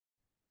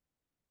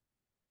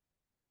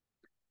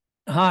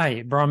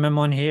Hi,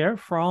 Brahmamon here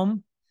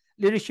from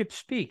Leadership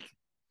Speak,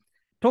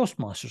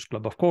 Toastmasters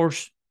Club, of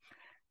course.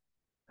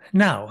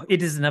 Now,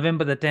 it is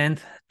November the 10th,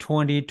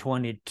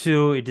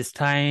 2022. It is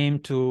time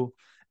to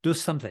do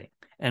something.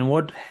 And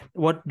what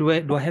do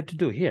I have to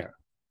do here?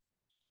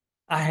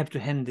 I have to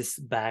hand this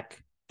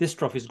back. This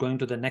trophy is going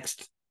to the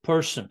next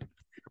person.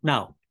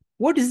 Now,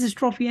 what is this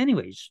trophy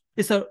anyways?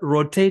 It's a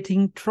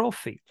rotating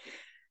trophy.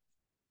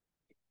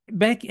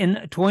 Back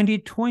in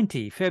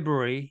 2020,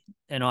 February,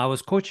 I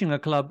was coaching a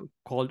club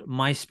called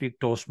My Speak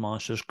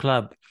Toastmasters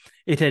Club.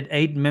 It had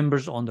 8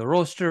 members on the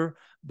roster,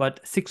 but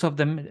 6 of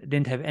them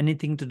didn't have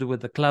anything to do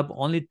with the club.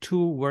 Only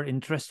 2 were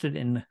interested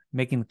in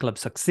making the club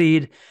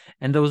succeed,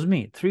 and that was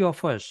me, 3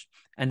 of us.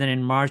 And then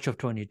in March of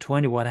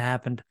 2020, what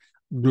happened?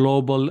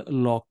 Global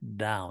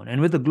lockdown.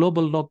 And with the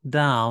global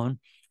lockdown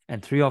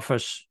and 3 of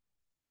us,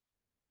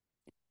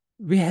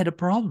 we had a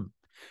problem.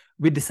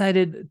 We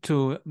decided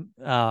to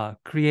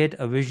create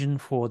a vision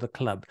for the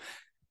club.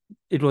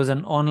 It was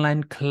an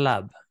online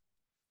club,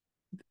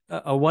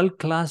 a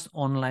world-class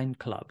online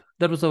club.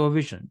 That was our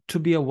vision, to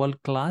be a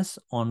world-class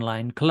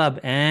online club.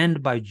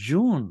 And by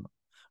June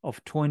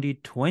of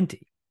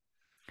 2020,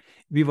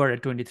 we were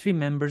at 23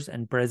 members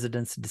and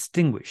presidents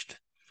distinguished.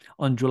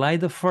 On July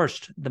the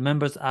 1st, the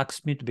members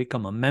asked me to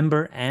become a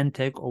member and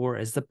take over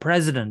as the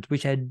president,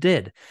 which I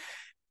did.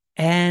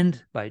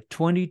 And by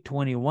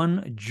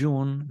 2021,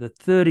 June the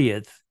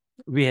 30th,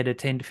 we had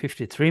attained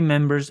 53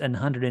 members and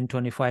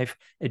 125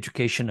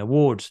 education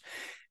awards.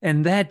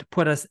 And that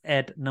put us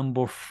at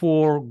number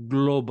 4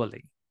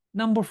 globally.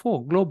 Number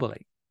 4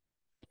 globally.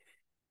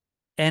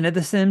 And at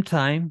the same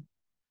time,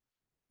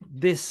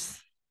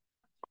 this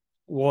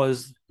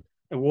was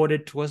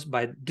awarded to us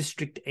by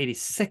District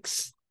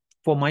 86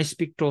 for My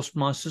Speak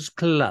Toastmasters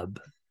Club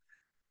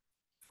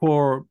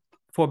for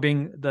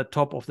being the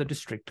top of the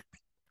district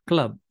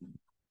club.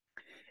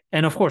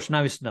 And of course,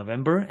 now it's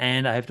November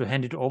and I have to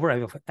hand it over.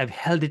 I've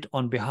held it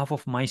on behalf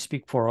of My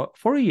Speak for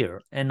a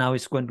year, and now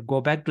it's going to go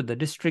back to the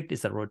district.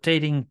 It's a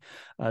rotating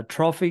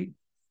trophy.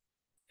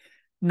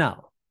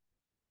 Now,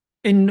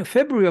 in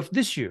February of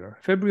this year,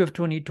 February of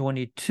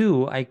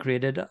 2022, I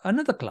created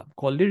another club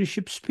called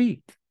Leadership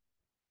Speak,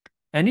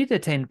 and it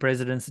attained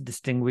presidents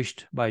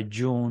distinguished by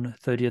June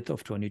 30th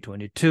of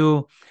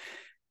 2022.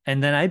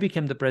 And then I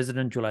became the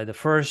president July the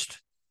 1st.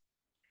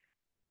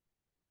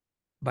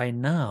 By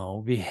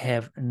now, we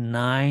have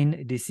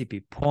 9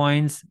 DCP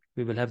points.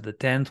 We will have the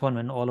 10th one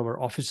when all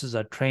our officers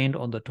are trained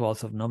on the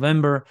 12th of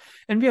November.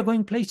 And we are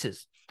going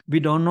places. We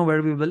don't know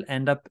where we will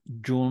end up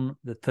June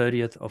the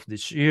 30th of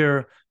this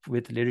year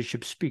with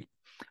Leadership Speak.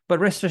 But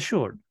rest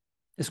assured,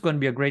 it's going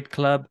to be a great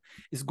club.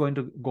 It's going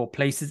to go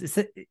places.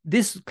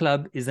 This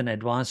club is an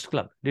advanced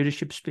club,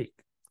 Leadership Speak,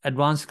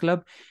 advanced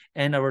club.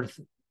 And our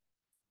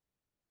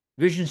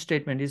vision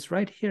statement is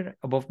right here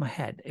above my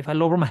head. If I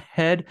lower my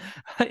head,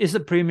 it's a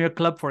premier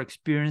club for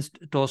experienced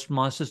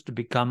Toastmasters to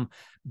become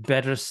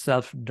better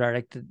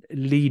self-directed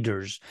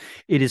leaders.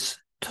 It is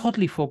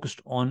totally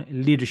focused on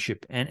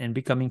leadership and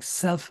becoming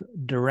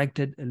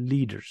self-directed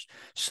leaders.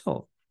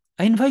 So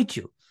I invite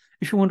you,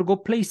 if you want to go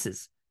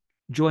places,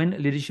 join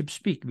Leadership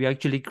Speak. We're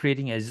actually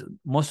creating, as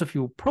most of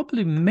you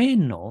probably may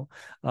know,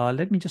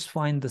 let me just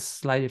find the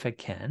slide if I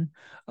can,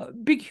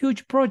 big,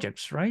 huge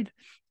projects, right?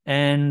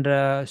 And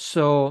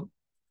so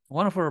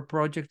one of our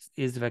projects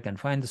is, if I can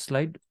find the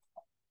slide,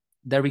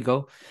 there we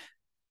go,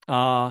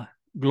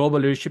 Global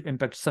Leadership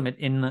Impact Summit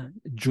in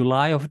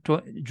July of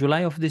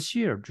this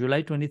year,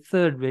 July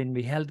 23rd, when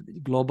we held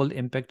Global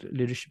Impact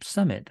Leadership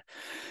Summit.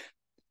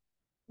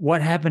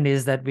 What happened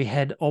is that we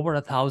had over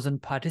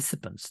 1,000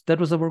 participants. That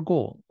was our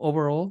goal.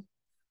 Overall,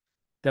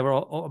 there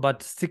were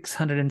about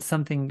 600 and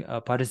something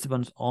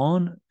participants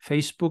on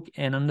Facebook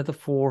and another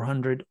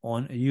 400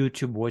 on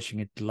YouTube watching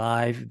it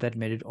live. That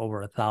made it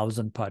over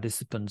 1,000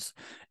 participants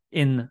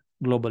in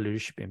Global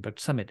Leadership Impact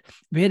Summit.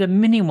 We had a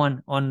mini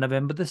one on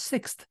November the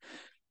 6th.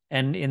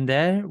 And in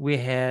there, we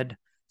had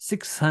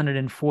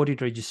 640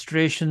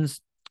 registrations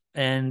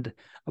and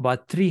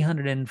about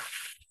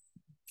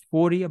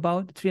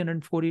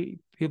 340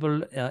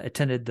 people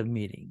attended the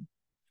meeting.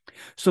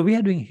 So we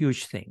are doing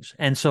huge things.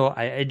 And so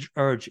I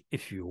urge,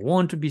 if you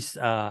want to be with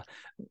a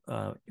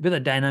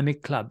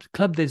dynamic club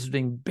that's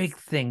doing big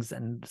things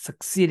and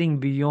succeeding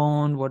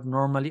beyond what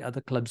normally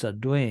other clubs are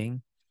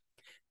doing,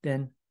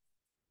 then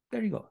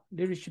there you go.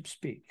 Leadership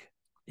Speak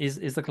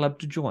is the club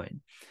to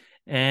join.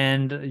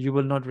 And you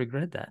will not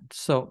regret that.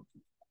 So,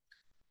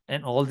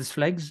 and all these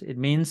flags, it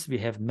means we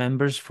have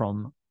members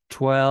from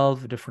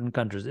 12 different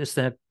countries. It's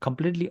a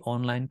completely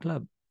online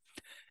club.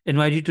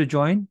 Invite you to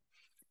join.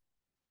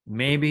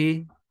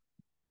 Maybe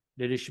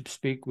Leadership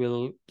Speak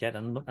will get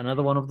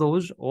another one of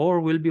those,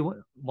 or will be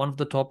one of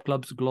the top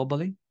clubs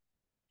globally.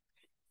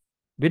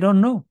 We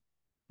don't know,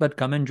 but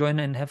come and join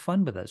and have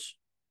fun with us.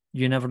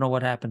 You never know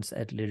what happens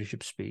at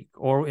Leadership Speak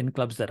or in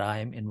clubs that I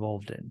am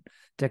involved in.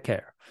 Take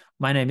care.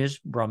 My name is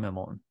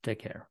Brahmamon. Take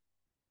care.